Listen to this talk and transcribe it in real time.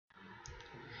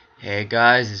Hey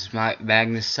guys, it's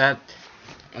Magnus and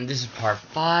this is part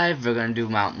 5. We're gonna do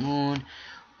Mt.Moon.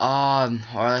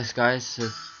 Alright guys,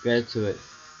 let's get to it.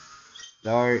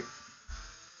 Start.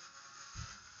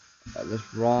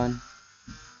 Let's run.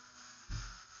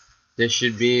 This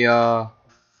should be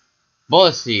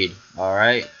bullet seed.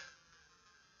 Alright.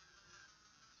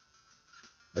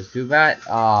 Let's do that.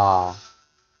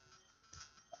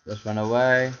 Let's run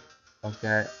away.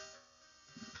 Okay.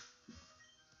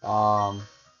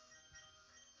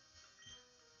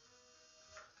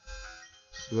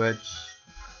 Switch.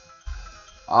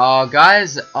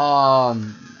 Guys, oh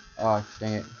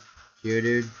dang it. Here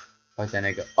dude. Oh then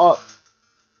I go. Oh.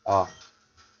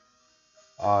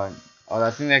 Uh,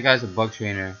 I think that guy's a bug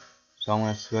trainer, so I'm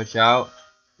gonna switch out.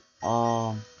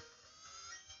 Um,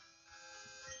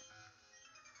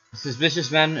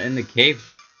 Suspicious man in the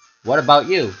cave. What about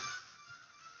you?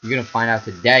 You're gonna find out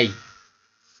today.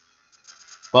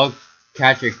 Bug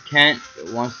catcher Kent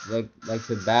wants like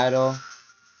to battle.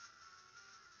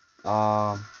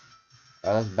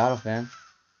 Let's battle, fam.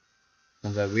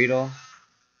 Comes a Weedle.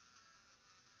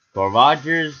 Go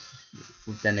Rogers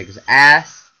with that nigga's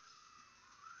ass.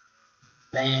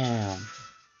 Bam.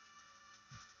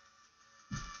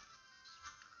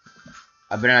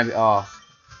 I better not be. Oh,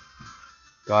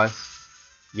 Gus,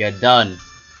 you're done.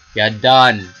 You're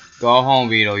done. Go home,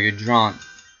 Vito. You're drunk.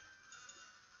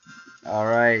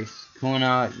 Alright,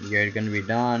 Kuna, you're gonna be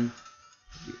done.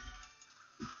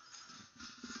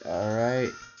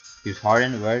 Alright. Use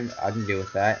hardened word. I can deal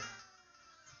with that.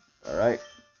 Alright.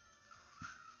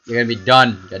 You're gonna be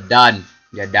done. You're done.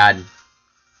 You're done.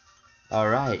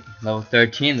 Alright. Level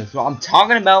 13. That's what I'm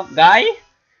talking about, guy.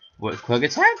 What, quick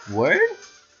attack? Word?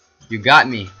 You got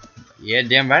me. Yeah,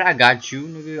 damn right I got you,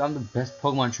 nigga. I'm the best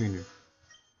Pokemon trainer.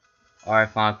 Alright,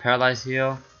 fine. Paralyzed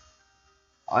heal.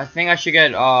 I think I should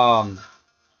get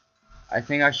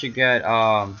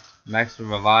Max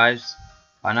Revives.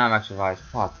 Not Max Revives.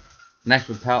 Fuck. Max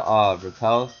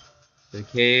repels the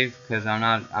cave because I'm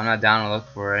not down to look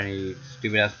for any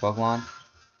stupid ass Pokemon.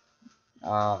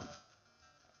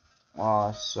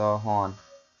 So hold on.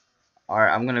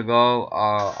 Alright, I'm gonna go.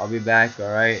 I'll be back.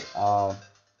 Alright.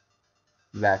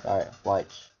 Be back. Alright,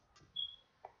 watch.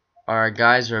 Alright,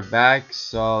 guys, we're back.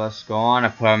 So let's go on. I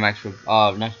put on next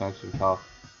Max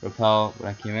repel when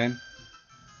I came in.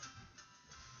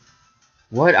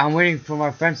 What? I'm waiting for my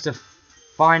friends to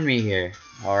find me here.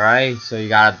 Alright, so you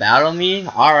gotta battle me?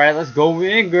 Alright, let's go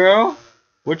in, girl.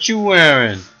 What you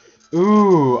wearing?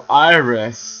 Ooh,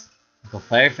 Iris. Go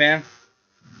play, fam?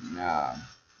 Nah.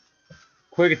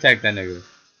 Quick attack that nigga.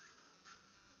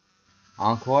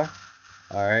 Encore?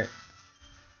 Alright.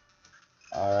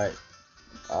 Alright.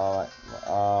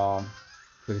 Alright.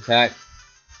 Quick attack.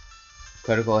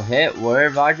 Critical hit.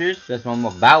 Word, Rogers? That's what I'm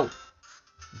about.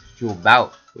 What you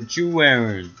about? What you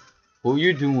wearing? Who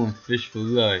you doing, fish for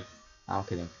life? I'm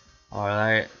kidding.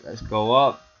 Alright, let's go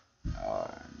up.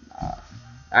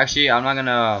 Actually, I'm not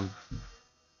gonna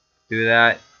do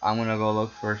that. I'm gonna go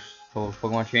look for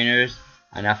Pokemon trainers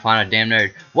and I find a damn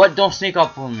nerd. What? Don't sneak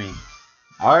up on me.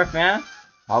 Alright, man.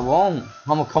 I won't.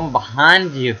 I'm gonna come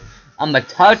behind you. I'm gonna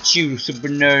touch you, Super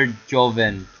Nerd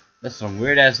Joven. That's some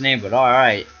weird ass name, but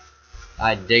alright.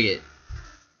 I dig it.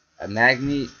 A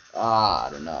magnet? I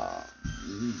don't know.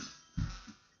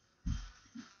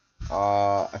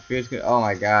 I feel it's good. Oh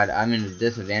my god, I'm in a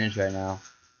disadvantage right now.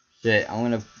 Shit, I'm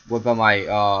gonna whip out my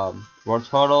World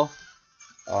Total.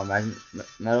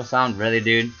 Metal Sound, really,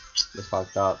 dude? This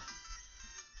fucked up.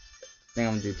 I think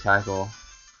I'm gonna do Tackle.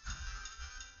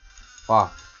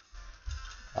 Fuck.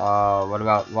 What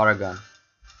about Water Gun?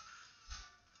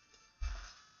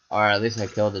 Alright, at least I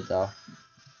killed it though.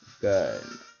 Good.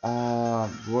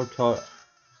 World Total.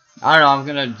 I don't know, I'm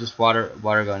gonna just water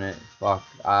gun it. Fuck.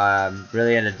 I'm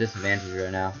really at a disadvantage right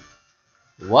now.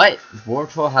 What?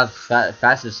 Vorpal has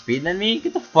faster speed than me?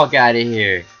 Get the fuck out of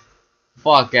here.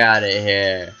 Fuck out of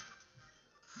here.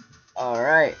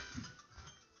 Alright.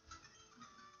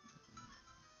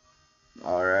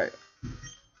 Alright.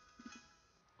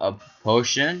 A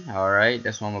potion? Alright,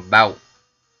 that's what I'm about.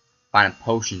 Finding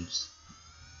potions.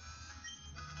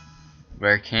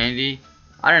 Rare candy?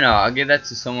 I don't know, I'll give that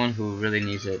to someone who really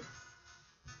needs it.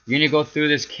 You need to go through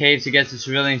this cave to get to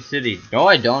Cerulean City. No,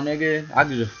 I don't, nigga. I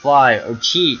could just fly or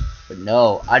cheat. But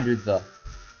no, I do the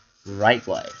right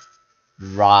way.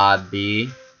 Robbie.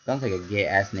 Sounds like a gay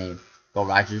ass name. Go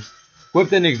Rogers. Whip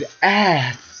that nigga's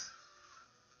ass.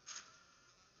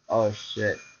 Oh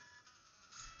shit.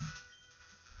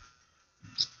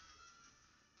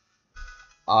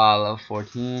 Level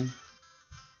 14.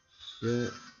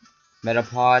 Shit.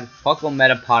 Metapod. Fuck on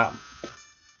Metapod.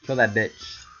 Kill that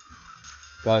bitch.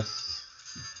 Gus.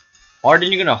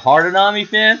 Harden, you gonna harden on me,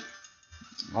 fam?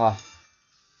 Oh,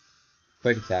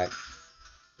 quick attack.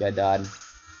 Get done.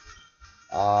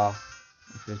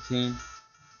 15.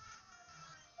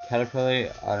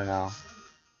 Caterpillar, I don't know.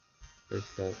 Pretty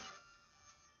sick.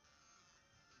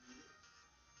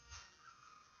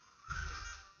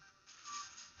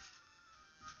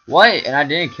 What? And I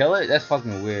didn't kill it? That's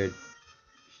fucking weird.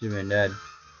 Should've been dead.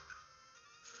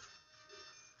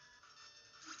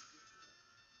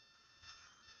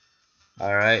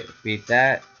 Alright, beat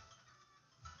that.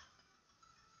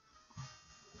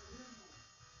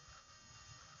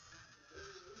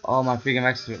 Oh, my freaking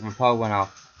Mexican Republic went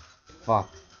off. Fuck.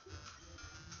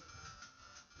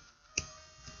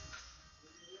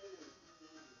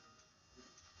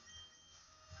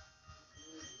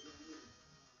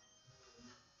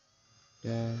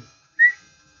 Yeah.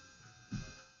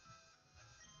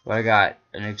 What I got?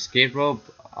 An escape rope?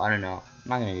 I don't know. I'm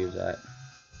not gonna use that.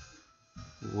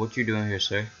 What you doing here,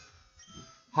 sir?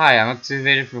 Hi, I'm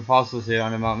activated for fossils here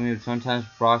on the Mt.Moon. Sometimes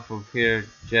Brock will appear.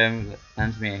 Jim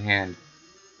lends me a hand.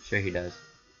 Sure he does.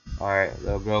 Alright,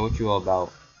 little girl, what you all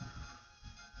about?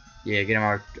 Yeah, get him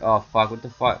out. Oh, fuck, what the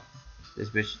fuck? This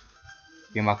bitch.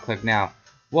 Get my click now.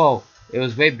 Whoa, it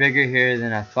was way bigger here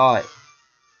than I thought.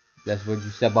 That's what you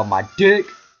said about my dick?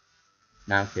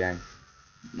 Nah, I'm kidding.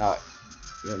 No.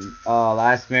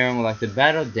 Last Miriam would like to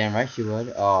battle? Damn right she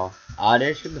would. Oh,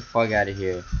 Oddish, get the fuck out of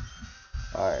here.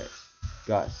 Alright,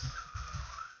 Gus.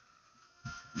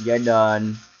 You're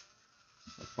done.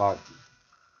 Oh, fuck.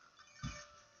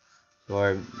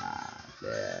 Sword. Nah,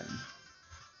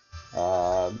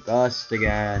 damn. Gust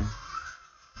again.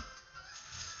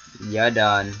 You're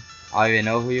done. I don't even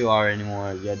know who you are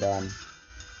anymore. You're done.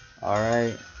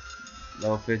 Alright.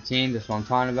 Level 15, that's what I'm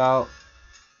talking about.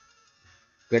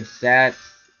 Good stats.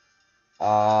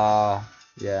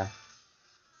 Yeah.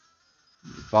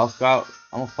 Bell Sprout.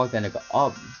 I'm gonna fuck that nigga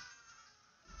up.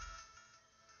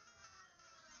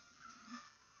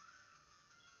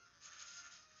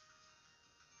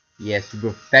 Yeah, super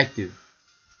effective.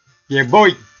 Yeah,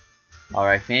 boy.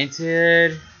 Alright,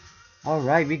 fainted.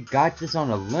 Alright, we got this on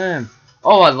a limb.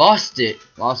 Oh, I lost it.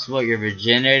 Lost what? Your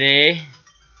virginity?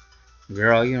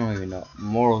 Girl, you don't even know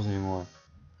morals anymore.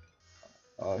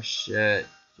 Oh shit.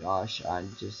 Josh, I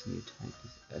just need to type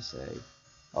this essay.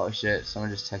 Oh shit, someone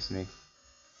just texted me.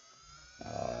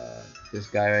 This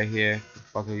guy right here. The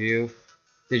fuck are you?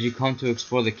 Did you come to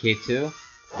explore the cave too?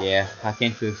 Yeah, I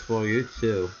came to explore you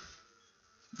too.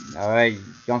 Alright,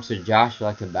 youngster Josh, you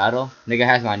like to battle? Nigga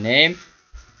has my name?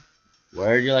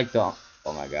 Where'd you like to...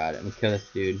 Oh my god, I'm gonna kill this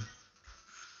dude.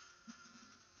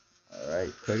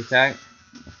 Alright, quick attack.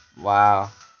 Wow.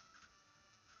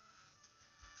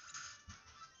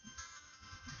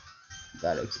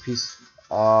 Got XP.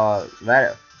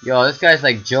 That... Yo, this guy's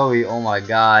like Joey, oh my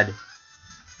god.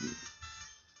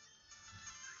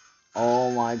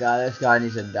 Oh my god, this guy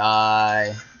needs to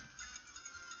die.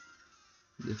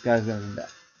 This guy's gonna die.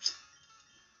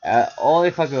 Only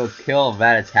if I could kill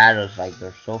Ratatatas, like,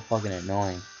 they're so fucking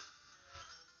annoying.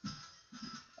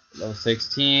 Level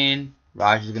 16.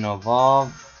 Raj is gonna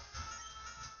evolve.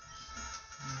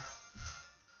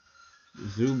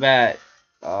 Zubat.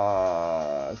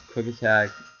 Quick attack.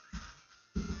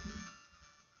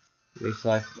 Leech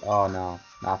life. Oh no,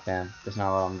 not fam. That's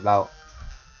not what I'm about.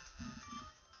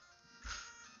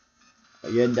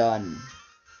 You're done.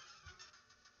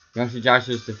 Youngster Josh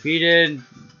is defeated.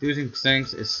 Losing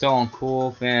Sinks is so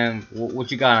uncool, fam.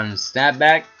 What you got on the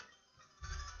snapback?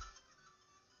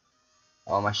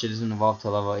 Oh, my shit isn't evolved to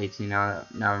level 18 now.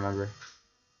 Now remember.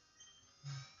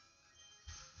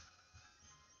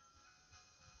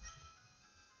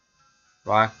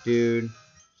 Rock dude.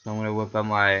 So I'm gonna whip out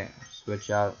my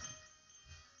switch out.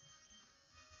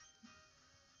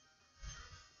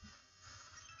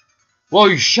 Whoa,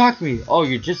 you shocked me. Oh,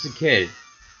 you're just a kid.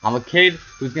 I'm a kid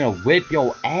who's gonna whip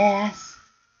your ass.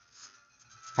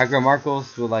 Hacker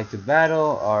Marcos would like to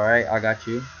battle. Alright, I got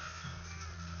you.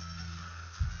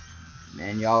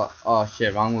 Man, y'all. Oh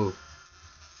shit, wrong move.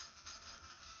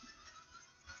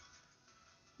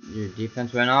 Your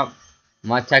defense went up.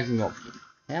 My attacking go.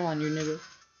 Damn on you, nigga.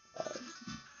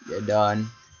 You're done.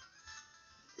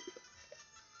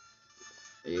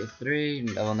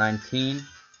 A3, level 19.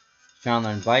 Trying to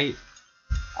learn bite.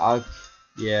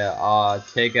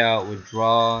 Take out,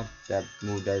 withdraw. That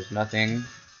move does nothing.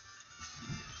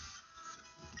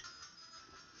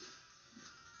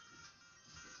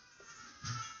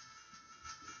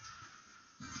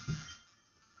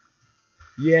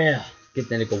 Yeah, get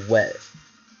that nigga wet.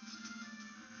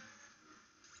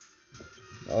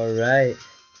 Alright.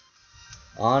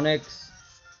 Onyx.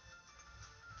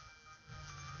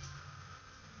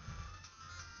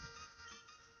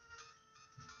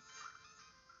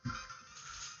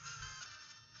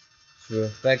 Super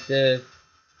effective.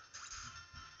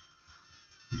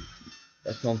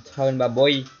 That's what I'm talking about,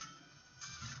 boy.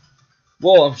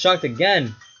 Whoa, I'm shocked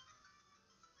again.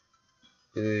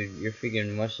 Dude, your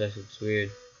freaking mustache looks weird.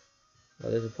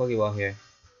 Oh, there's a Pokeball here.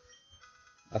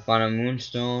 I found a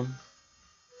Moonstone.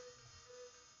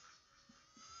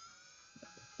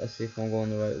 Let's see if I'm going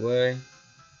the right way.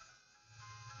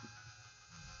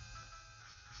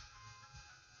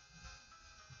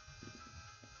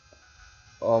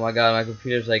 Oh my god, my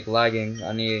computer's like lagging.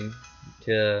 I need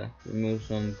to remove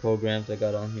some programs I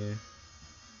got on here.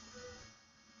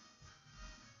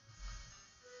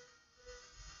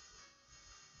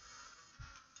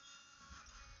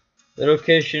 Little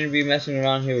kids shouldn't be messing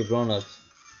around here with grown-ups.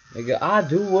 Nigga, I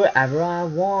do whatever I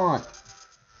want.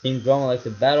 Team Drama like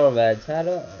the battle of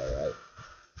Rattata? Alright.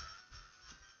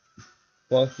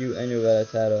 Fuck you and your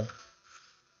Rattata.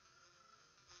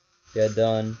 Get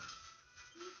done.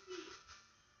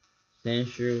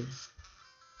 Sandshrew.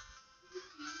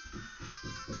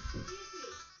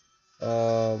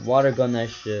 Water gun that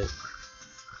shit.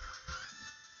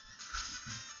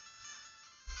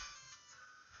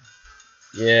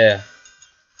 Yeah.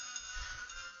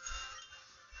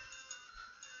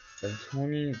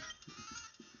 20.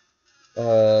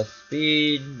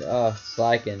 Speed.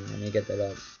 Slacking. Let me get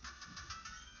that up.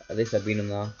 At least I beat him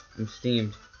now. I'm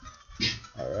steamed.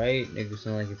 Alright. Nigga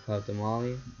sound like he popped a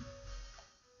molly.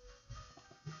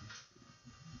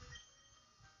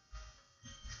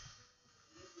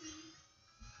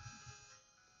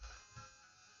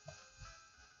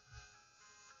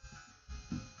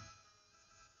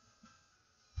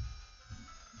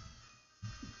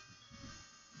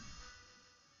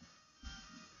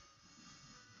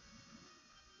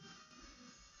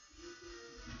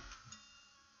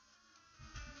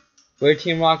 We're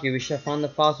Team Rocky. We shall find the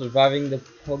fossils. Reviving the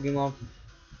Pokemon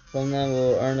from them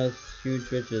will earn us huge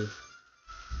riches.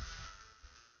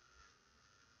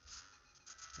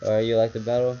 Alright, you like the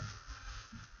battle?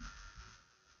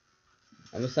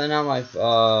 I'm gonna send out my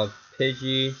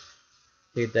Pidgey.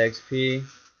 Take the XP.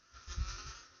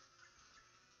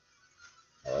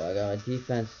 Oh, I got my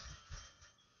defense.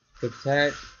 Quick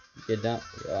attack. Get down.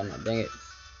 Oh no, dang it.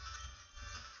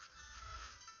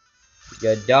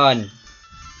 You're done.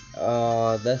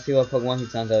 Let's see what Pokemon he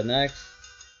sends out next.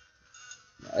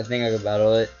 I think I can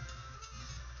battle it.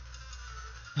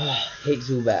 Hate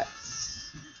Zubats.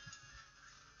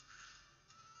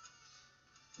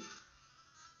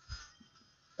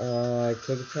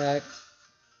 Quick attack.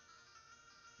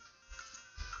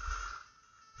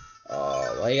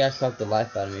 Oh, why you guys suck the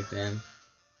life out of me, fam?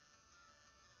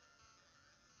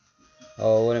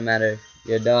 Oh, wouldn't matter.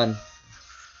 You're done.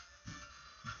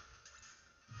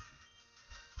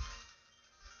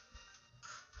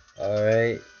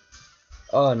 Alright.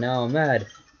 Oh, now I'm mad.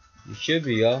 You should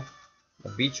be, yo. I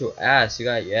beat your ass. You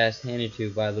got your ass handed to you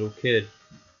by a little kid.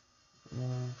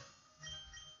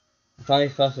 I found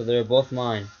these fossils. They're both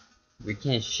mine. We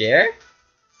can't share?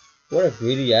 What a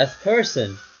greedy ass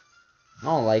person. I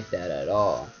don't like that at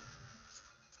all.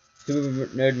 Super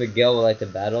Nerd Miguel would like to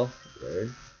battle.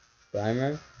 Word.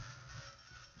 Primer.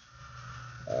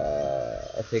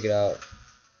 I'll take it out.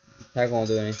 Attack won't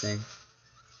do anything.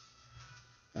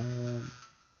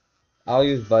 I'll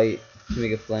use Bite to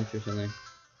make it flinch or something.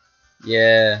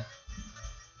 Yeah.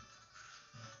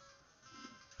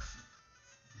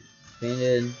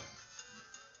 Fainted.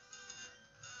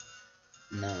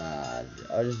 Nah,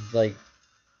 I'll just like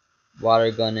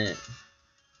water gun it.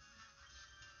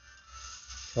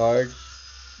 Charge.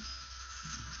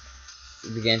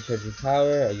 It began charging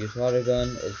power. I use water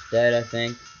gun. It's dead, I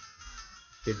think.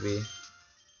 Should be.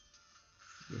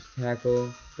 Use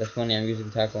tackle. That's funny, I'm using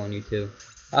tackle on you too.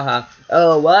 Haha.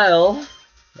 Oh well.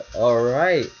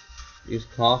 Alright. Use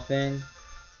coughing.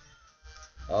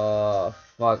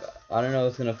 Fuck. I don't know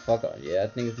if it's gonna fuck up. Yeah, I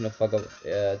think it's gonna fuck up.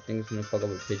 Yeah, I think it's gonna fuck up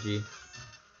a Pidgey.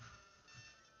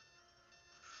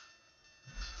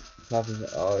 Coughing.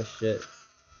 Oh shit.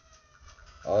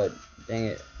 Oh, dang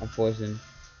it. I'm poisoned.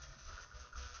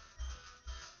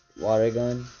 Water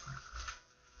gun.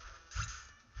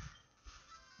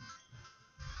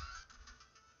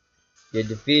 You're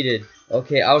defeated.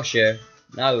 Okay, I'll share.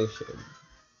 Now we'll share.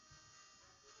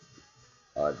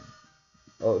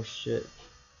 Oh shit.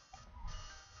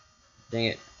 Dang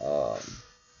it.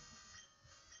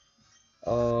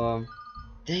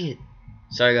 Dang it.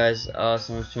 Sorry guys.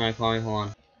 Someone's trying to call me. Hold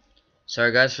on.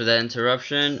 Sorry guys for that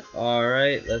interruption.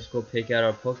 Alright, let's go pick out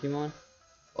our Pokemon.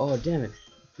 Oh damn it.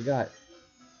 Forgot.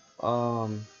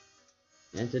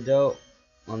 Antidote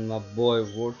on my boy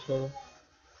Wartortle.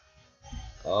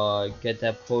 Get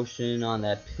that potion on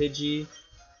that Pidgey.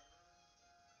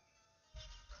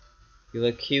 You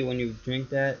look cute when you drink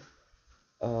that.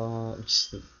 That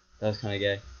was kind of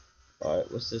gay.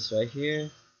 Alright, what's this right here?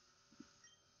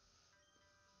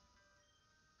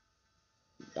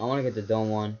 I want to get the dome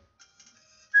one.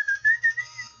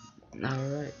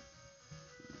 Alright.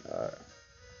 Alright.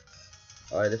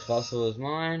 Alright, this fossil is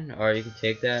mine. Alright, you can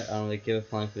take that. I don't really give a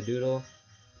flying fadoodle.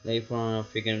 Then you put on a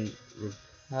freaking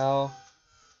repel.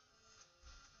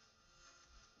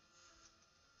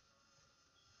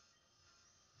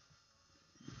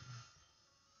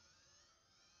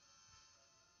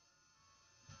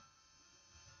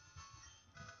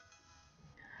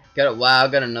 Got it. Wow,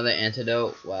 got another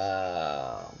antidote.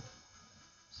 Wow.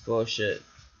 It's bullshit.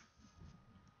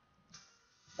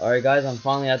 Alright guys, I'm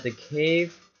finally at the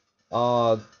cave.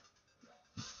 Like,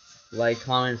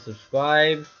 comment,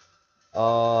 subscribe.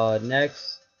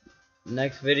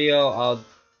 Next video I'll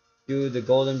do the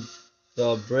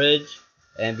bridge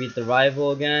and beat the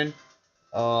rival again.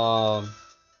 Um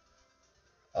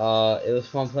it was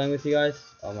fun playing with you guys.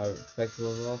 My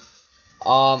respectful as well.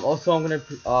 Also I'm gonna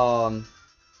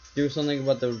do something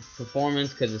about the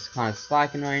performance because it's kind of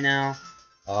slacking right now.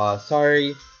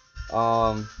 Sorry.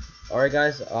 Alright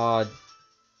guys,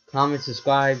 comment,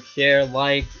 subscribe, share,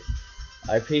 like.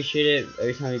 I appreciate it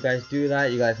every time you guys do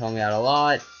that. You guys help me out a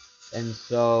lot. And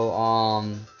so,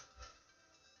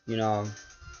 you know,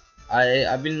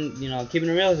 I've been, keeping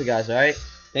it real with you guys, alright?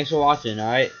 Thanks for watching,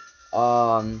 alright?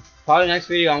 Probably next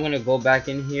video I'm gonna go back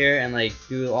in here and like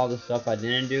do all the stuff I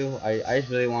didn't do. I just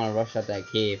really want to rush out that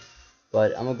cave.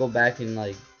 But I'm gonna go back and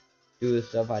like do the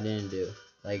stuff I didn't do.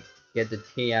 Like get the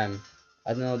TM. I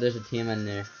don't know if there's a TM in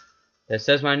there that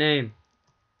says my name.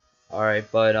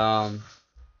 Alright, but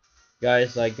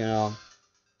guys, like,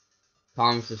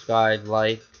 comment, subscribe,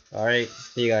 like. Alright,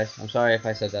 see you guys. I'm sorry if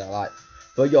I said that a lot.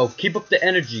 But yo, keep up the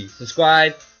energy.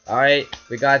 Subscribe. Alright,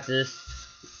 we got this.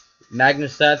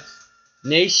 Magnaceps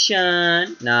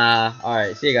Nation. Nah.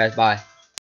 Alright, see you guys. Bye.